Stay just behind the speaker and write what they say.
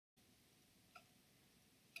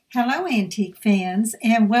Hello, antique fans,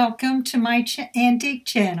 and welcome to my antique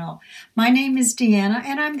channel. My name is Deanna,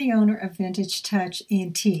 and I'm the owner of Vintage Touch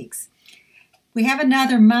Antiques. We have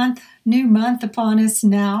another new month upon us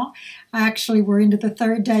now. Actually, we're into the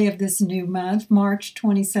third day of this new month, March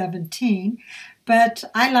 2017. But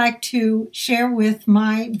I like to share with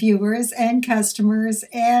my viewers and customers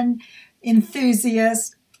and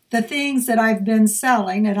enthusiasts the things that I've been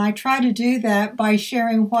selling, and I try to do that by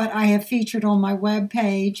sharing what I have featured on my web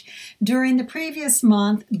page during the previous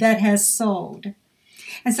month that has sold.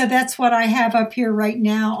 And so that's what I have up here right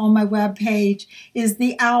now on my web page, is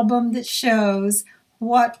the album that shows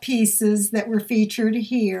what pieces that were featured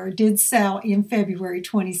here did sell in February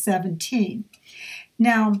 2017.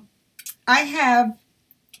 Now, I have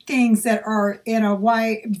things that are in a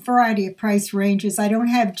wide variety of price ranges. I don't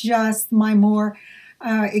have just my more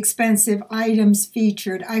expensive items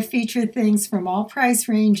featured. I feature things from all price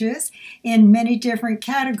ranges in many different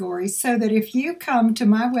categories, so that if you come to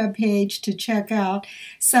my webpage to check out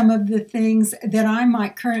some of the things that I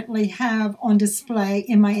might currently have on display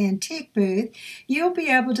in my antique booth, you'll be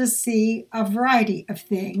able to see a variety of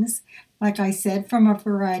things, like I said, from a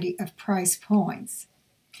variety of price points.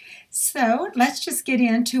 So let's just get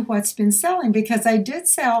into what's been selling, because I did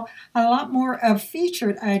sell a lot more of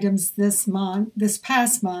featured items this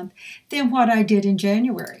past month, than what I did in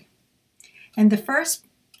January. And the first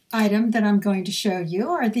item that I'm going to show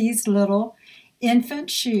you are these little infant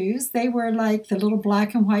shoes. They were like the little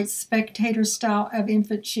black and white spectator style of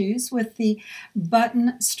infant shoes with the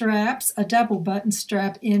button straps, a double button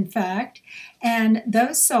strap in fact, and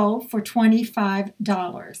those sold for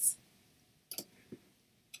 $25.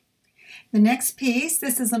 The next piece,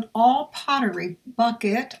 this is an all pottery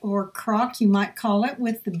bucket or crock, you might call it,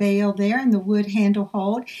 with the bail there and the wood handle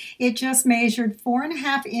hold. It just measured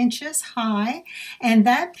 4.5 inches high, and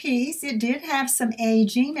that piece, it did have some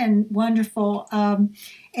aging and wonderful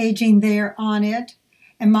aging there on it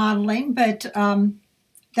and modeling, but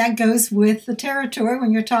that goes with the territory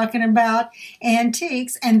when you're talking about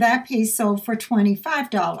antiques, and that piece sold for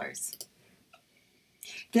 $25.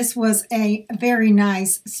 This was a very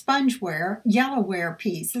nice spongeware, yellowware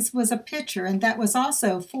piece. This was a pitcher, and that was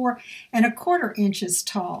also 4¼ inches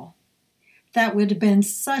tall. That would have been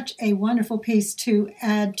such a wonderful piece to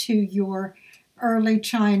add to your early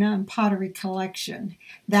china and pottery collection.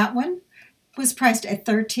 That one was priced at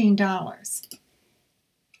 $13.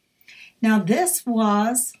 Now this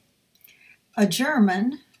was a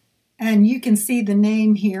German, and you can see the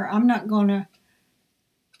name here. I'm not going to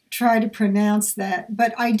try to pronounce that,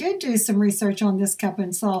 but I did do some research on this cup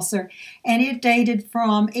and saucer, and it dated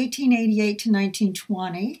from 1888 to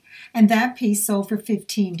 1920, and that piece sold for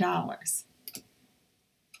 $15.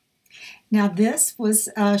 Now this was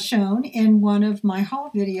shown in one of my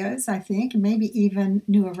haul videos, I think, maybe even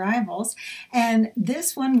new arrivals, and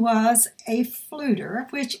this one was a fluter,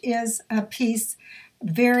 which is a piece,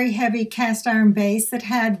 very heavy cast iron base that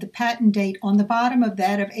had the patent date on the bottom of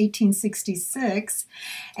that of 1866,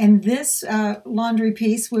 and this laundry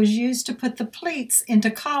piece was used to put the pleats into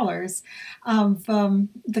collars of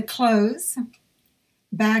the clothes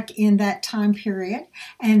back in that time period,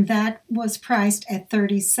 and that was priced at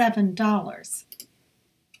 $37.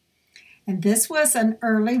 And this was an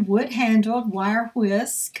early wood-handled wire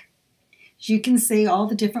whisk. As you can see, all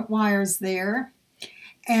the different wires there,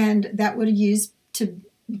 and that would have used to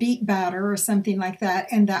beat batter or something like that,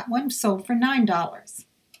 and that one sold for $9.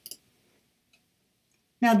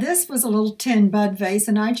 Now this was a little tin bud vase,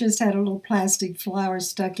 and I just had a little plastic flower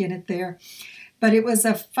stuck in it there, but it was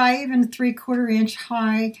a 5¾ inch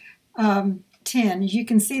high tin. You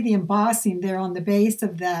can see the embossing there on the base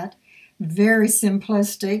of that. Very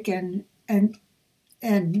simplistic,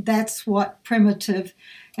 and that's what primitive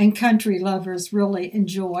and country lovers really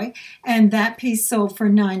enjoy, and that piece sold for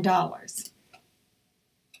 $9.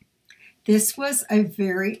 This was a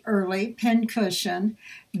very early pincushion.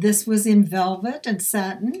 This was in velvet and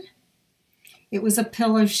satin. It was a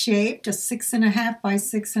pillow shaped, a 6½ by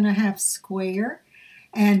 6½ square,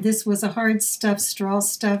 and this was a hard stuffed, straw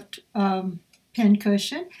stuffed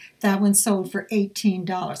pincushion. That one sold for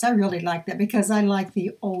 $18. I really like that because I like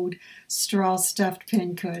the old straw stuffed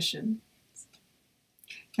pincushion.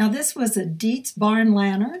 Now this was a Dietz barn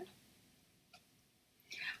lantern.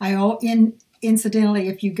 Incidentally,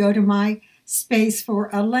 if you go to my space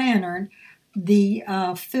for a lantern, the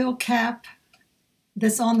fill cap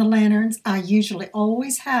that's on the lanterns, I usually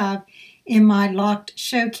always have in my locked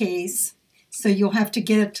showcase. So you'll have to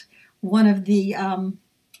get one of the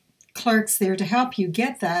clerks there to help you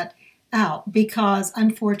get that out, because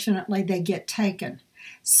unfortunately they get taken.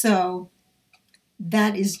 So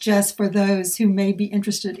that is just for those who may be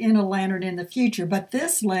interested in a lantern in the future. But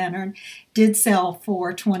this lantern did sell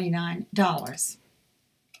for $29.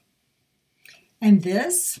 And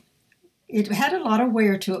this, it had a lot of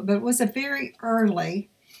wear to it, but it was a very early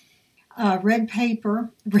red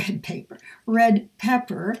pepper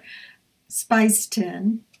spice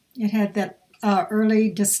tin. It had that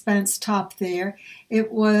early dispense top there.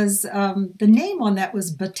 It was, the name on that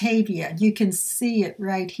was Batavia. You can see it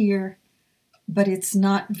right here, but it's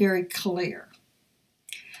not very clear.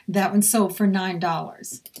 That one sold for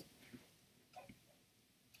 $9.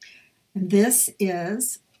 And this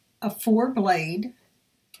is a 4-blade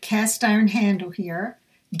cast iron handle here,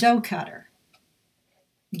 dough cutter.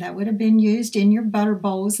 That would have been used in your butter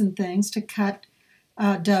bowls and things to cut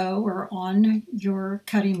dough or on your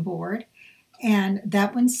cutting board. And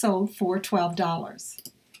that one sold for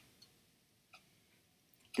 $12.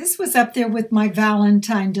 This was up there with my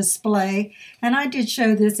Valentine display, and I did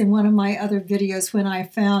show this in one of my other videos when I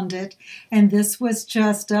found it. And this was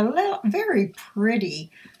just a very pretty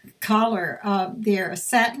collar there, a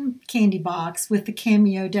satin candy box with the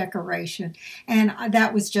cameo decoration. And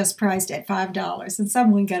that was just priced at $5, and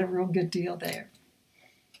someone got a real good deal there.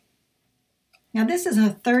 Now this is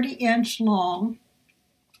a 30-inch long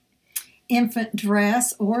infant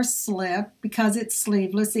dress or slip. Because it's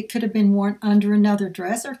sleeveless, it could have been worn under another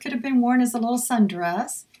dress, or it could have been worn as a little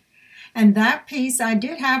sundress. And that piece I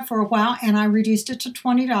did have for a while, and I reduced it to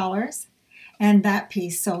 $20. And that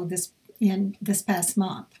piece sold this past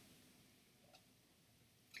month.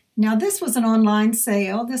 Now this was an online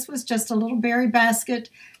sale. This was just a little berry basket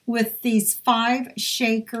with these 5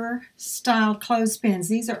 shaker style clothespins.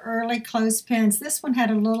 These are early clothespins. This one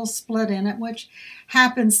had a little split in it, which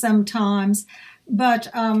happens sometimes.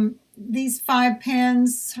 But these 5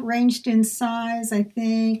 pins ranged in size. I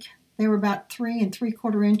think they were about 3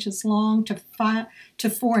 3/4 inches long to 4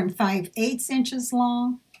 5/8 inches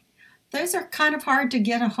long. Those are kind of hard to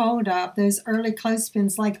get a hold of, those early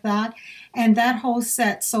clothespins like that. And that whole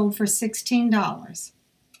set sold for $16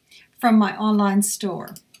 from my online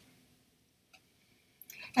store.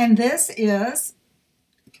 And this is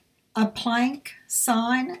a plank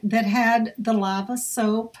sign that had the lava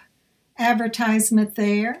soap advertisement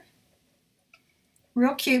there.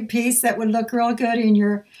 Real cute piece that would look real good in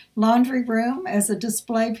your laundry room as a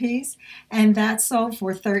display piece. And that sold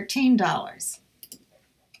for $13.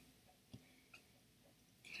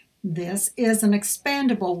 This is an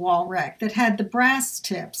expandable wall rack that had the brass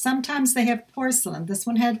tip. Sometimes they have porcelain. This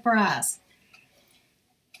one had brass.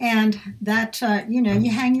 And that,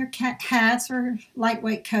 you hang your hats or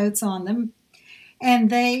lightweight coats on them.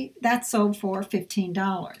 And that sold for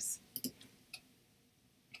 $15.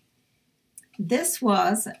 This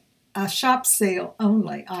was a shop sale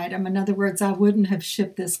only item. In other words, I wouldn't have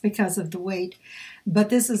shipped this because of the weight. But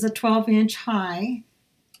this is a 12-inch high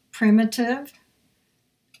primitive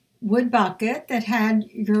wood bucket that had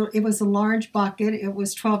it was a large bucket. It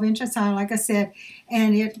was 12 inches high, like I said,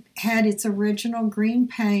 and it had its original green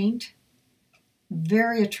paint.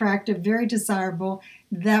 Very attractive, very desirable.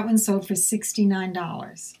 That one sold for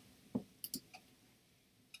 $69.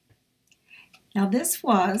 Now this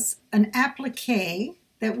was an applique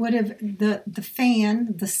that would have the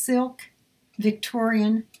fan, the silk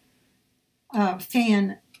Victorian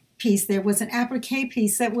fan piece. There was an applique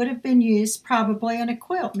piece that would have been used probably in a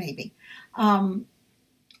quilt maybe.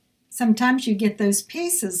 Sometimes you get those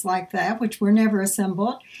pieces like that which were never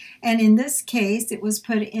assembled, and in this case it was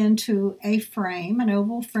put into a frame, an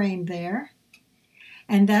oval frame there,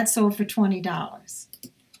 and that sold for $20.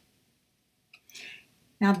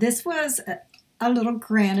 Now this was a little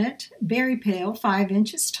granite berry pail, 5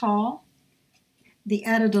 inches tall. The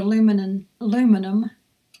added aluminum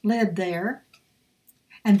lid there.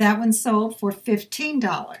 And that one sold for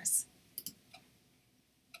 $15.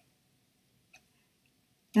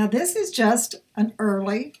 Now this is just an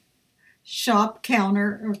early shop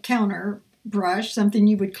counter or counter brush, something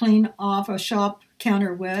you would clean off a shop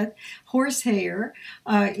counter with. Horsehair.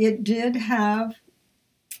 It did have,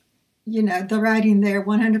 the writing there,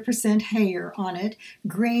 100% hair on it.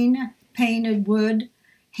 Green painted wood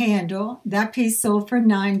handle. That piece sold for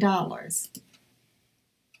 $9.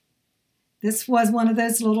 This was one of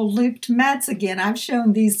those little looped mats again. I've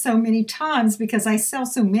shown these so many times because I sell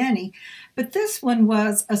so many. But this one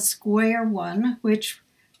was a square one, which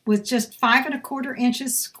was just 5 1/4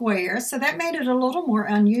 inches square. So that made it a little more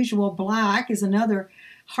unusual. Black is another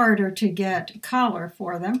harder to get collar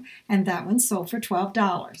for them. And that one sold for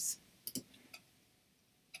 $12.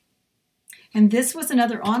 And this was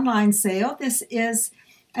another online sale. This is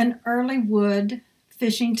an early wood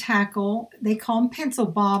fishing tackle. They call them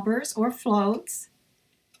pencil bobbers or floats.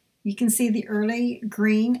 You can see the early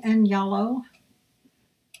green and yellow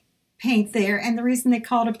paint there, and the reason they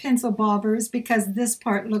call it a pencil bobber is because this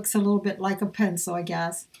part looks a little bit like a pencil, I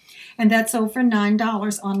guess. And that's sold for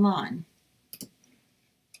 $9 online.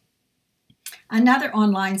 Another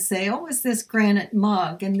online sale was this granite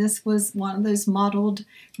mug, and this was one of those mottled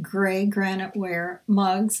gray graniteware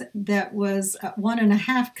mugs that was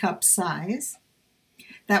 1.5 cup size.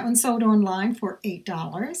 That one sold online for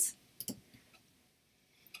 $8.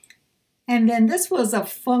 And then this was a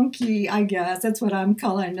funky, I guess, that's what I'm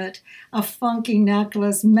calling it, a funky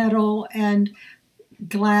necklace, metal and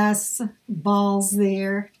glass balls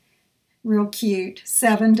there. Real cute,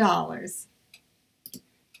 $7.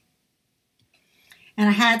 And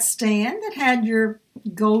a hat stand that had your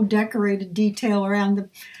gold decorated detail around the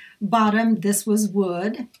bottom. This was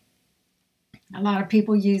wood. A lot of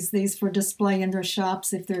people use these for display in their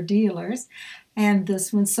shops if they're dealers. And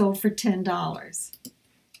this one sold for $10.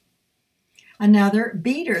 Another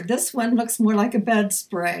beater. This one looks more like a bed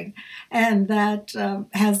spray, and that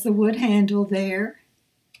has the wood handle there.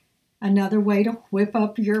 Another way to whip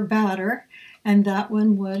up your batter, and that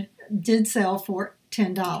one did sell for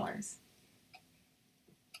 $10.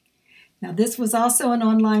 Now this was also an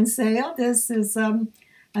online sale. This is an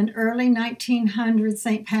early 1900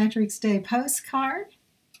 St. Patrick's Day postcard,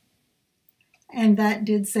 and that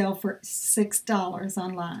did sell for $6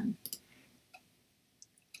 online.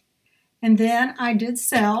 And then I did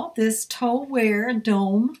sell this Towware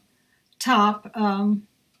dome top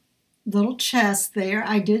little chest there.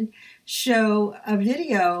 I did show a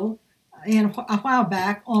video a while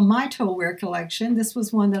back on my Towware collection. This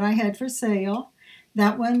was one that I had for sale.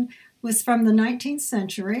 That one was from the 19th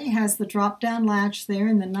century. It has the drop-down latch there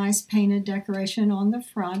and the nice painted decoration on the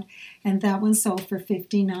front. And that one sold for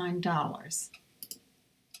 $59.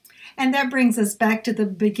 And that brings us back to the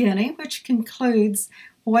beginning, which concludes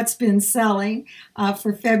what's been selling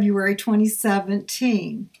for February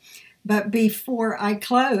 2017. But before I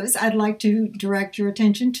close, I'd like to direct your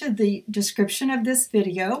attention to the description of this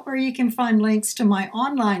video, where you can find links to my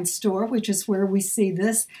online store, which is where we see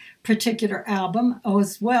this particular album,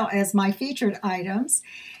 as well as my featured items.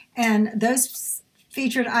 And those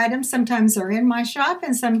featured items sometimes are in my shop,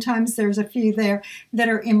 and sometimes there's a few there that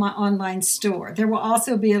are in my online store. There will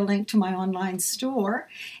also be a link to my online store,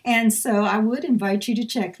 and so I would invite you to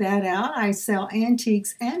check that out. I sell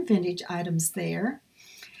antiques and vintage items there.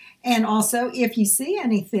 And also, if you see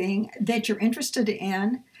anything that you're interested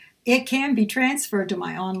in, it can be transferred to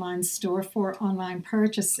my online store for online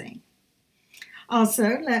purchasing.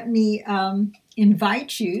 Also, let me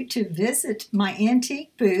invite you to visit my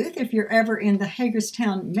antique booth if you're ever in the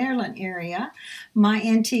Hagerstown, Maryland area. My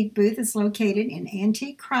antique booth is located in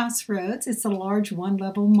Antique Crossroads. It's a large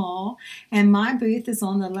one-level mall, and my booth is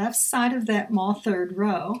on the left side of that mall, third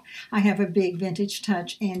row. I have a big Vintage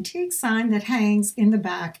Touch antique sign that hangs in the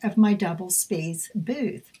back of my double space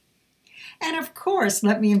booth. And of course,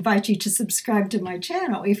 let me invite you to subscribe to my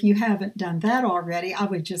channel if you haven't done that already. I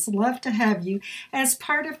would just love to have you as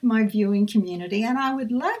part of my viewing community, and I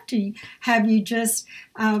would love to have you just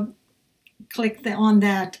click on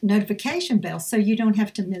that notification bell so you don't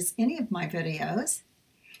have to miss any of my videos.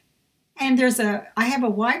 And I have a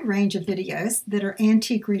wide range of videos that are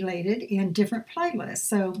antique related in different playlists,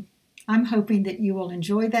 so I'm hoping that you will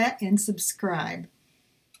enjoy that and subscribe.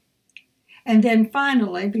 And then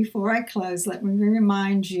finally, before I close, let me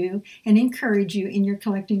remind you and encourage you in your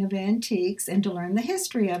collecting of antiques and to learn the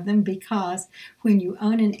history of them, because when you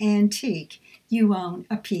own an antique, you own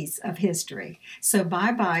a piece of history. So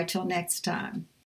bye-bye till next time.